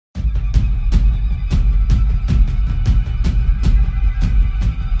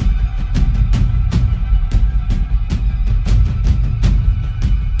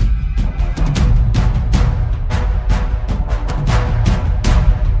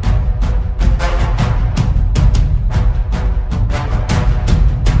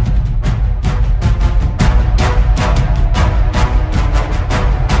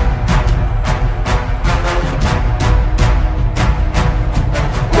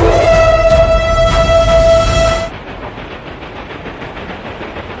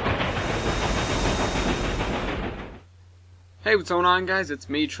Hey, what's going on, guys? It's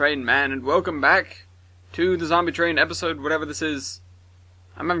me, Train Man, and welcome back to the Zombie Train episode, whatever this is.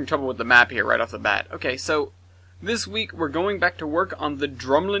 I'm having trouble with the map here right off the bat. Okay, so this week we're going back to work on the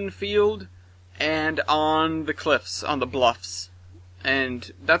drumlin field and on the cliffs, on the bluffs.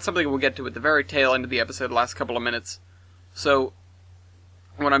 And that's something we'll get to at the very tail end of the episode, the last couple of minutes. So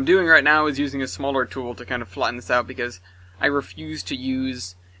what I'm doing right now is using a smaller tool to kind of flatten this out because I refuse to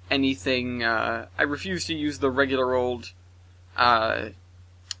use anything, I refuse to use the regular old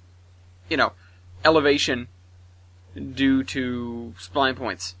elevation due to spline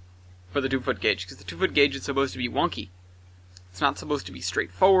points for the 2-foot gauge, because the 2-foot gauge is supposed to be wonky. It's not supposed to be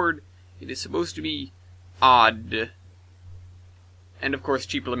straightforward. It is supposed to be odd. And of course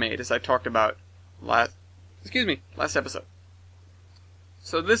cheaply made, as I talked about last episode.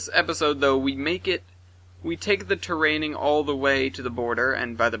 So this episode, though, we take the terraining all the way to the border,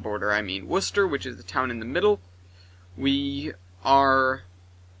 and by the border I mean Worcester, which is the town in the middle. We are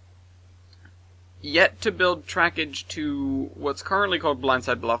yet to build trackage to what's currently called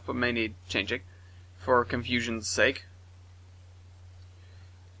Blindside Bluff, but may need changing for confusion's sake.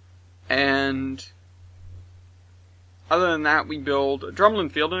 And other than that, we build a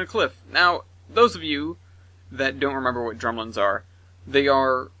drumlin field and a cliff. Now, those of you that don't remember what drumlins are, they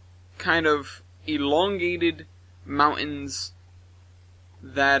are kind of elongated mountains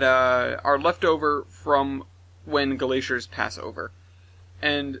that are left over from when glaciers pass over.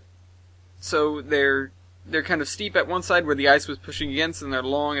 And so they're kind of steep at one side where the ice was pushing against, and they're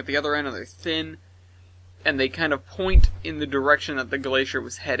long at the other end, and they're thin, and they kind of point in the direction that the glacier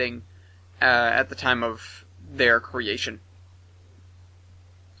was heading at the time of their creation.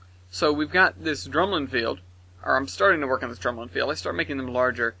 So we've got this drumlin field, or I'm starting to work on this drumlin field. I start making them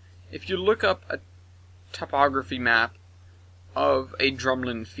larger. If you look up a topography map of a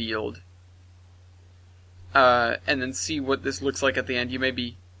drumlin field, and then see what this looks like at the end, you may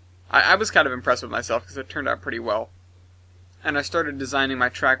be... I was kind of impressed with myself because it turned out pretty well. And I started designing my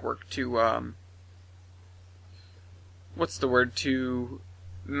track work to, to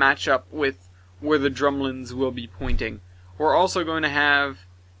match up with where the drumlins will be pointing. We're also going to have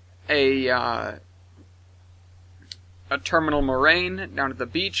a terminal moraine down at the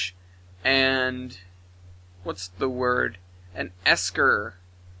beach, and an esker.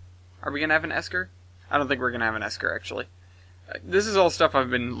 Are we going to have an esker? I don't think we're going to have an esker, actually. This is all stuff I've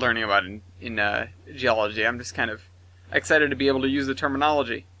been learning about in geology. I'm just kind of excited to be able to use the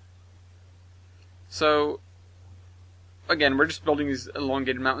terminology. So, again, we're just building these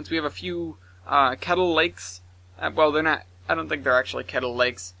elongated mountains. We have a few kettle lakes. Well, they're not... I don't think they're actually kettle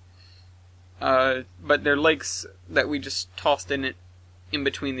lakes. But they're lakes that we just tossed in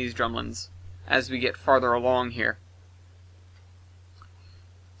between these drumlins as we get farther along here.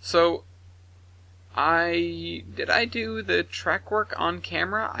 So, did I do the track work on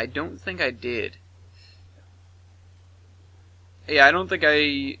camera? I don't think I did. Yeah, I don't think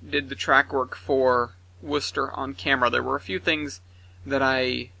I did the track work for Worcester on camera. There were a few things that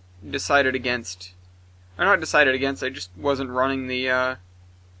I decided against. Or not decided against, I just wasn't running the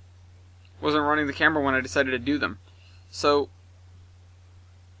camera when I decided to do them. So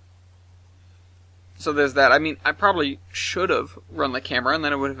there's that. I mean, I probably should have run the camera, and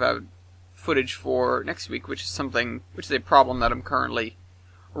then I would have had footage for next week, which is a problem that I'm currently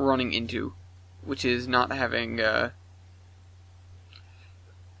running into, which is not having, I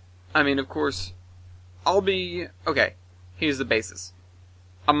mean, of course, okay, here's the basis.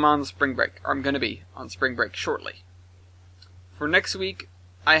 I'm on spring break, or I'm gonna be on spring break shortly. For next week,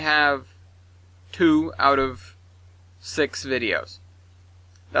 I have 2 out of 6 videos.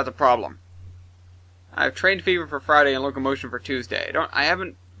 That's a problem. I have Train Fever for Friday and Locomotion for Tuesday. I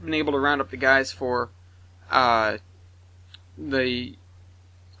haven't been able to round up the guys for complete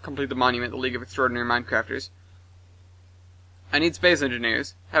the Monument, the League of Extraordinary Minecrafters. I need Space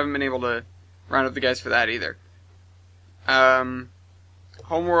Engineers. Haven't been able to round up the guys for that either.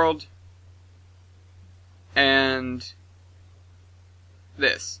 Homeworld and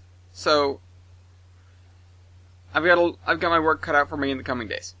this. So I've got my work cut out for me in the coming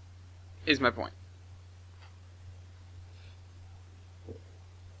days. Is my point.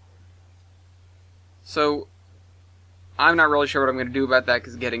 So, I'm not really sure what I'm going to do about that,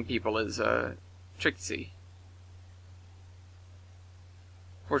 because getting people is tricky.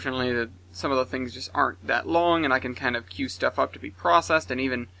 Fortunately, some of the things just aren't that long, and I can kind of queue stuff up to be processed, and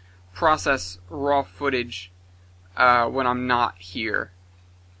even process raw footage when I'm not here.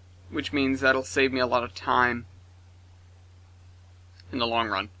 Which means that'll save me a lot of time in the long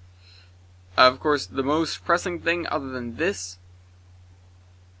run. Of course, the most pressing thing other than this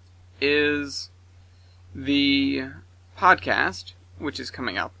is the podcast, which is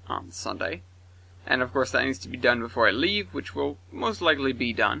coming up on Sunday. And of course that needs to be done before I leave, which will most likely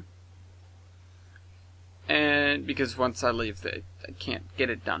be done. And because once I leave, I can't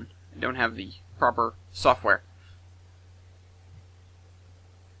get it done. I don't have the proper software.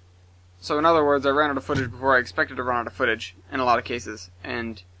 So in other words, I ran out of footage before I expected to run out of footage in a lot of cases,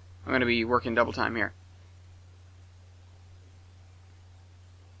 and I'm going to be working double time here.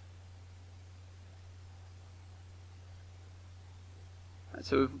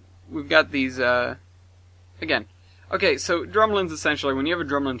 So we've got these, again. Okay, so drumlins essentially, when you have a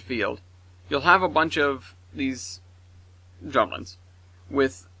drumlin field, you'll have a bunch of these drumlins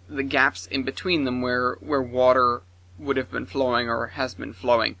with the gaps in between them where water would have been flowing or has been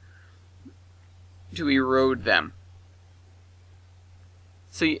flowing to erode them.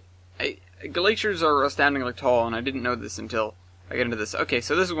 See, glaciers are astoundingly tall, and I didn't know this until I get into this. Okay,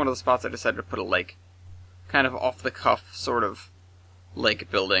 so this is one of the spots I decided to put a lake. Kind of off-the-cuff sort of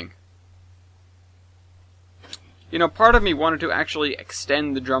lake building. You know, part of me wanted to actually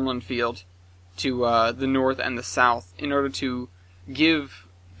extend the drumlin field to the north and the south in order to give,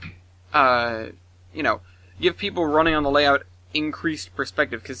 give people running on the layout increased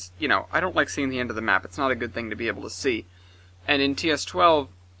perspective, because, I don't like seeing the end of the map. It's not a good thing to be able to see. And in TS12,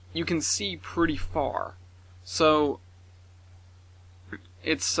 you can see pretty far. So,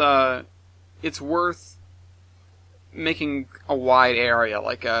 it's worth making a wide area.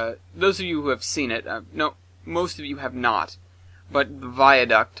 Like, those of you who have seen it, no, most of you have not, but the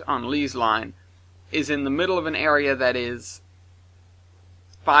viaduct on Lee's line is in the middle of an area that is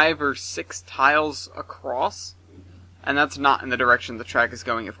 5 or 6 tiles across. And that's not in the direction the track is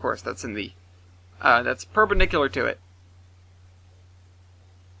going, of course. That's in the, that's perpendicular to it.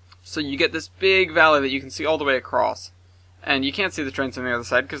 So you get this big valley that you can see all the way across. And you can't see the trains on the other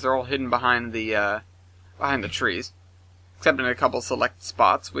side because they're all hidden behind the trees. Except in a couple select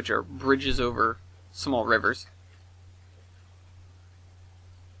spots, which are bridges over small rivers.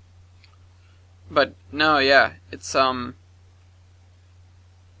 But, no, yeah, it's, oh,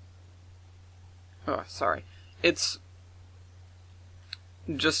 sorry. It's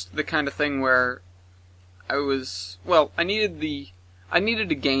just the kind of thing where I needed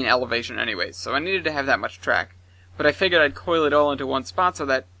to gain elevation anyways, so I needed to have that much track. But I figured I'd coil it all into one spot so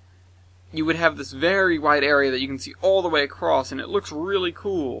that you would have this very wide area that you can see all the way across, and it looks really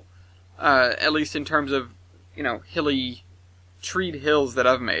cool. At least in terms of, hilly, treed hills that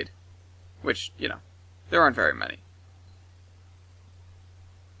I've made. Which, there aren't very many.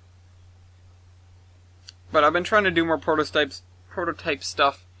 But I've been trying to do more prototype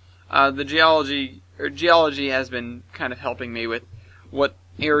stuff. The geology has been kind of helping me with what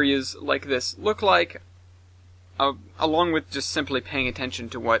areas like this look like, along with just simply paying attention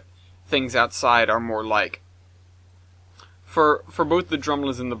to what things outside are more like. For both the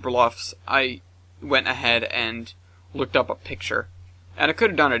drumlins and the bluffs, I went ahead and looked up a picture, and I could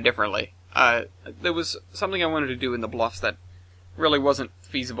have done it differently. There was something I wanted to do in the bluffs that really wasn't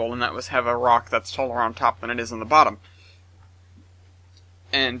feasible, and that was have a rock that's taller on top than it is on the bottom.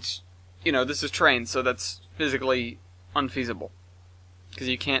 And, this is terrain, so that's physically unfeasible. Because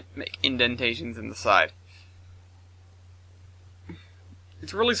you can't make indentations in the side.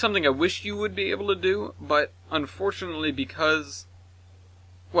 It's really something I wish you would be able to do, but unfortunately because,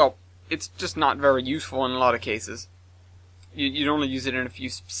 it's just not very useful in a lot of cases. You'd only use it in a few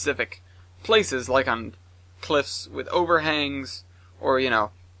specific places, like on cliffs with overhangs, or,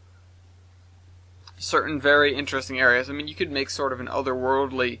 certain very interesting areas. I mean, you could make sort of an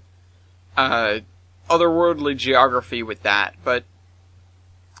otherworldly geography with that, but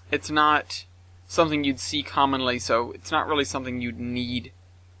it's not something you'd see commonly, so it's not really something you'd need,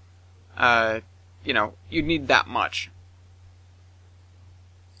 you'd need that much.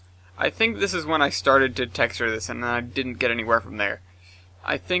 I think this is when I started to texture this, and then I didn't get anywhere from there.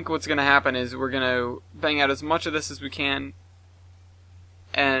 I think what's going to happen is we're going to bang out as much of this as we can,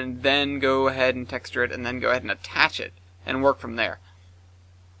 and then go ahead and texture it, and then go ahead and attach it, and work from there.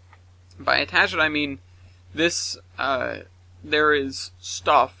 By attach it, I mean this, there is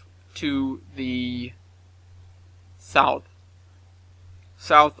stuff to the south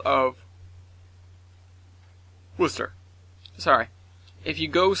of Worcester. Sorry. If you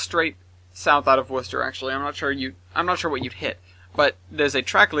go straight south out of Worcester, actually, I'm not sure what you'd hit, but there's a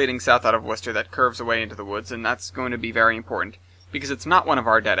track leading south out of Worcester that curves away into the woods, and that's going to be very important, because it's not one of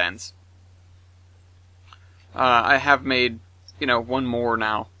our dead ends. I have made, one more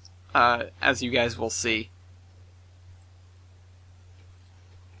now, as you guys will see.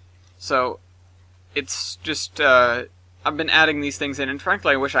 So, it's just, I've been adding these things in, and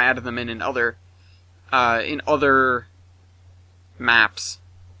frankly I wish I added them in other maps.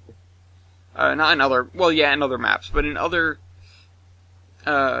 Not in other, well, yeah, in other maps, but in other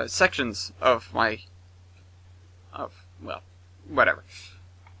sections of well, whatever.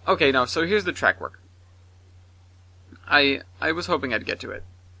 Okay, no, so here's the track work. I was hoping I'd get to it.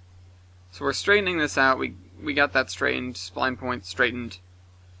 So we're straightening this out. We got that straightened, spline point straightened.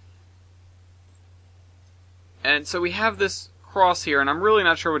 And so we have this cross here, and I'm really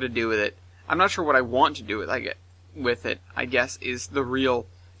not sure what to do with it. I'm not sure what I want to do with it, I guess, is the real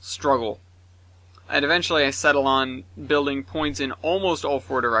struggle. And eventually I settle on building points in almost all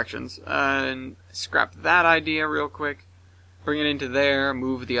four directions. And scrap that idea real quick. Bring it into there,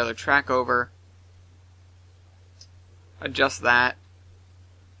 move the other track over. Adjust that.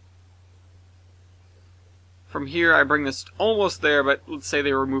 From here I bring this almost there, but let's say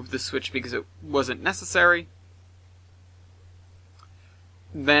they removed the switch because it wasn't necessary.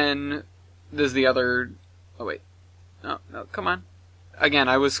 Then there's the other... Oh wait. No, come on. Again,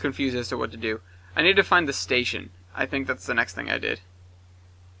 I was confused as to what to do. I need to find the station. I think that's the next thing I did.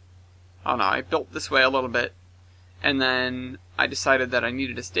 Oh no, I built this way a little bit. And then I decided that I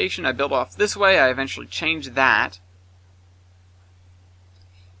needed a station. I built off this way. I eventually changed that.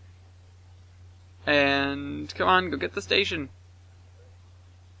 And come on, go get the station.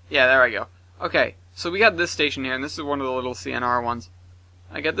 Yeah, there I go. Okay, so we got this station here, and this is one of the little CNR ones.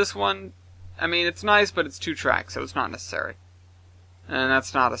 I get this one. I mean, it's nice, but it's 2 tracks, so it's not necessary. And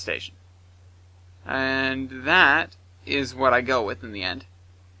that's not a station. And that is what I go with in the end.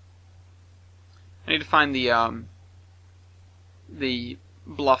 I need to find the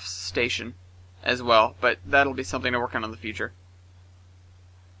Bluffs station as well, but that'll be something to work on in the future.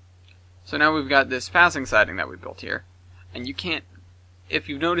 So now we've got this passing siding that we built here, and you can't, if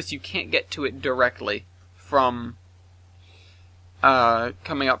you've noticed, you can't get to it directly from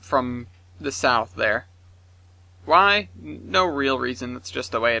coming up from the south there. Why? No real reason, that's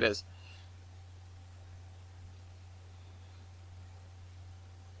just the way it is.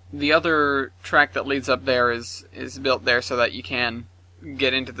 The other track that leads up there is built there so that you can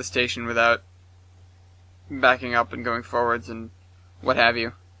get into the station without backing up and going forwards and what have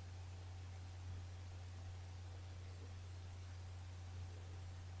you.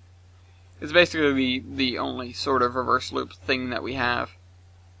 It's basically the only sort of reverse loop thing that we have.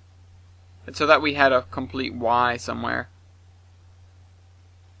 And so that we had a complete Y somewhere.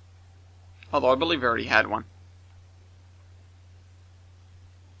 Although I believe we already had one.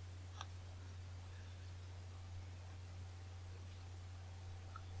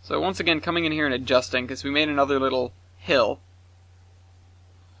 So once again, coming in here and adjusting, because we made another little hill.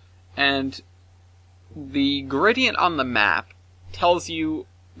 And the gradient on the map tells you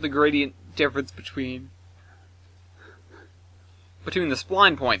the gradient difference between the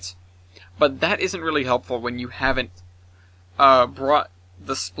spline points. But that isn't really helpful when you haven't brought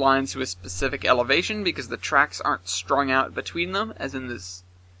the splines to a specific elevation, because the tracks aren't strung out between them, as in this...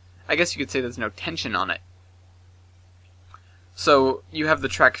 I guess you could say there's no tension on it. So you have the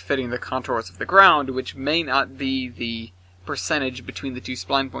track fitting the contours of the ground, which may not be the percentage between the 2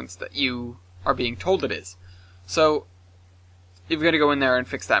 spline points that you are being told it is. So you've got to go in there and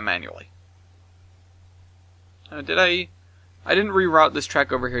fix that manually. I didn't reroute this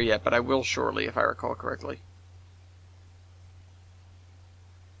track over here yet, but I will shortly, if I recall correctly.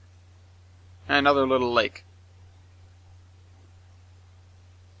 Another little lake.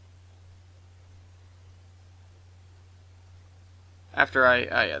 After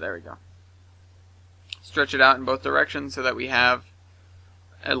yeah, there we go. Stretch it out in both directions so that we have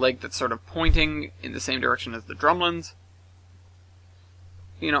a lake that's sort of pointing in the same direction as the drumlins.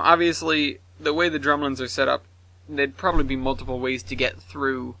 You know, obviously, the way the drumlins are set up, there'd probably be multiple ways to get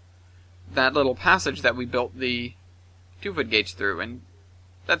through that little passage that we built the 2-foot gauge through, and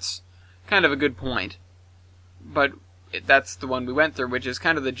that's kind of a good point. But that's the one we went through, which is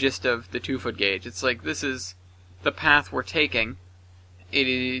kind of the gist of the 2-foot gauge. It's like, this is the path we're taking.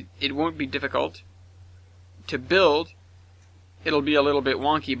 It won't be difficult to build. It'll be a little bit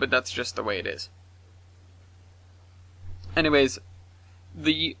wonky, but that's just the way it is. Anyways,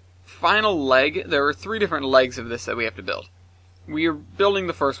 the final leg, there are 3 different legs of this that we have to build. We are building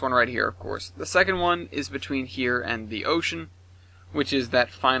the first one right here, of course. The second one is between here and the ocean, which is that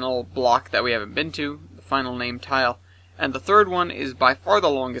final block that we haven't been to, the final named tile. And the third one is by far the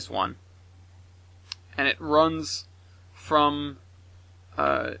longest one. And it runs from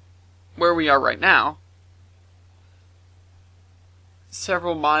where we are right now,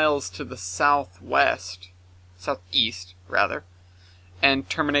 several miles to the southeast, rather, and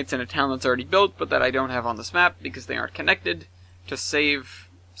terminates in a town that's already built, but that I don't have on this map because they aren't connected, to save,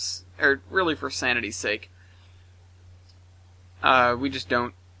 or really for sanity's sake. We just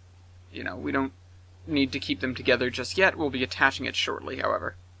don't, we don't need to keep them together just yet. We'll be attaching it shortly,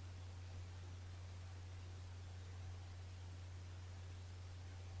 however.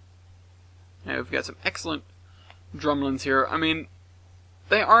 Now we've got some excellent drumlins here. I mean,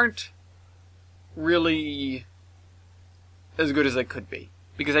 they aren't really as good as they could be,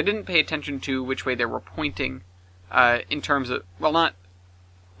 because I didn't pay attention to which way they were pointing, in terms of, well, not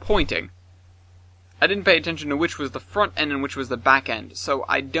pointing. I didn't pay attention to which was the front end and which was the back end, so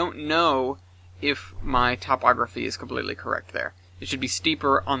I don't know if my topography is completely correct there. It should be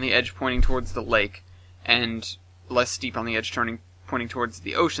steeper on the edge pointing towards the lake, and less steep on the edge pointing towards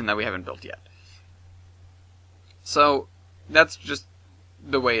the ocean that we haven't built yet. So, that's just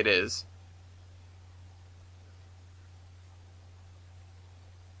the way it is.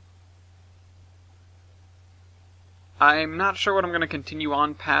 I'm not sure what I'm going to continue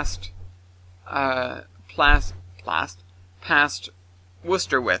on past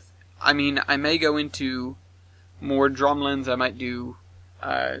Worcester with. I mean, I may go into more drumlins. I might do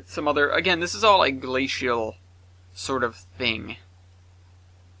some other... Again, this is all a glacial sort of thing.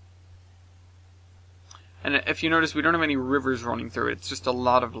 And if you notice, we don't have any rivers running through it. It's just a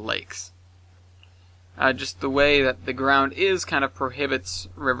lot of lakes. Just the way that the ground is kind of prohibits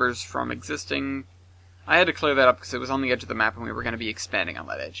rivers from existing. I had to clear that up because it was on the edge of the map and we were going to be expanding on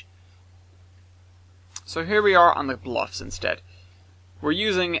that edge. So here we are on the bluffs instead. We're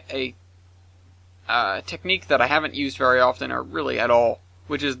using a technique that I haven't used very often, or really at all,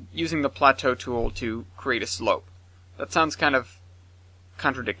 which is using the plateau tool to create a slope. That sounds kind of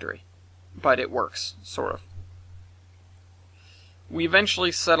contradictory, but it works, sort of. We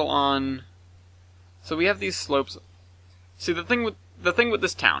eventually settle on... So we have these slopes. See, the thing with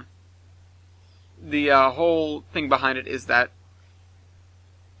this town, the whole thing behind it is that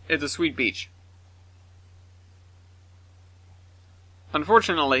it's a sweet beach.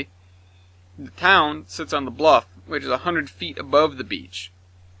 Unfortunately, the town sits on the bluff, which is 100 feet above the beach.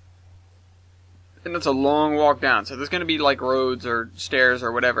 And it's a long walk down, so there's going to be like roads or stairs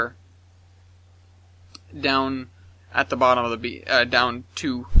or whatever down at the bottom of the beach, down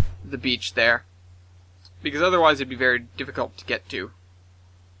to the beach there. Because otherwise it'd be very difficult to get to.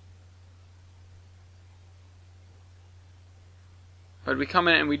 But we come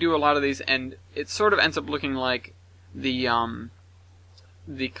in and we do a lot of these, and it sort of ends up looking like the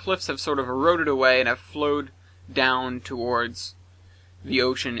cliffs have sort of eroded away and have flowed down towards the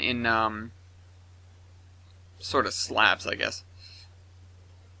ocean in sort of slabs, I guess.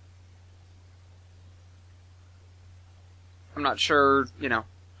 I'm not sure,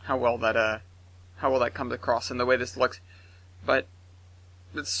 how well that comes across in the way this looks, but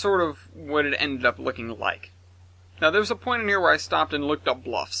that's sort of what it ended up looking like. Now, there was a point in here where I stopped and looked up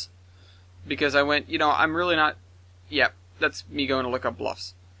bluffs, because I went, I'm really not... Yep, that's me going to look up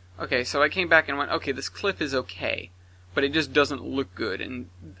bluffs. Okay, so I came back and went, okay, this cliff is okay, but it just doesn't look good, and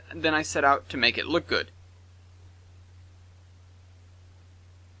then I set out to make it look good.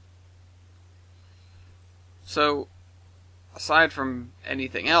 So, aside from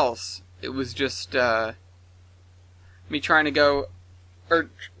anything else, it was just me trying to go, or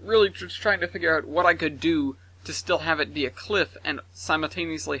really just trying to figure out what I could do to still have it be a cliff and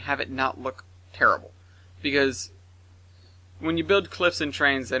simultaneously have it not look terrible. Because when you build cliffs and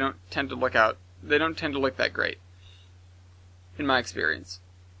trains, they don't tend to look that great, in my experience.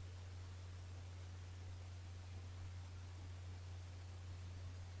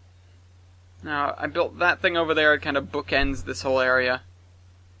 Now, I built that thing over there. It kind of bookends this whole area.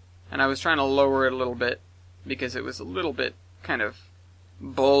 And I was trying to lower it a little bit, because it was a little bit kind of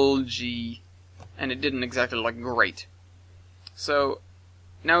bulgy, and it didn't exactly look great. So,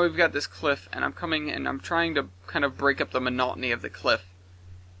 now we've got this cliff, and I'm coming and I'm trying to kind of break up the monotony of the cliff,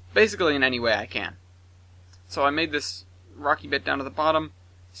 basically in any way I can. So I made this rocky bit down to the bottom,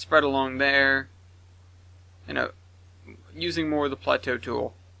 spread along there, using more of the plateau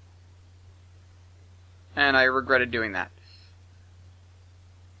tool. And I regretted doing that.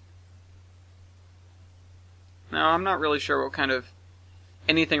 Now, I'm not really sure what kind of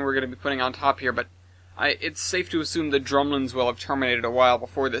anything we're going to be putting on top here, but it's safe to assume the drumlins will have terminated a while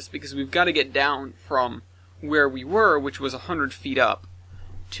before this, because we've got to get down from where we were, which was 100 feet up,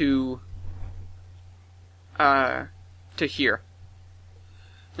 to here.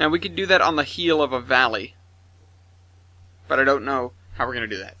 Now, we could do that on the heel of a valley, but I don't know how we're going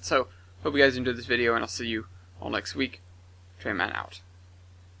to do that. So, hope you guys enjoyed this video, and I'll see you all next week. Trainman out.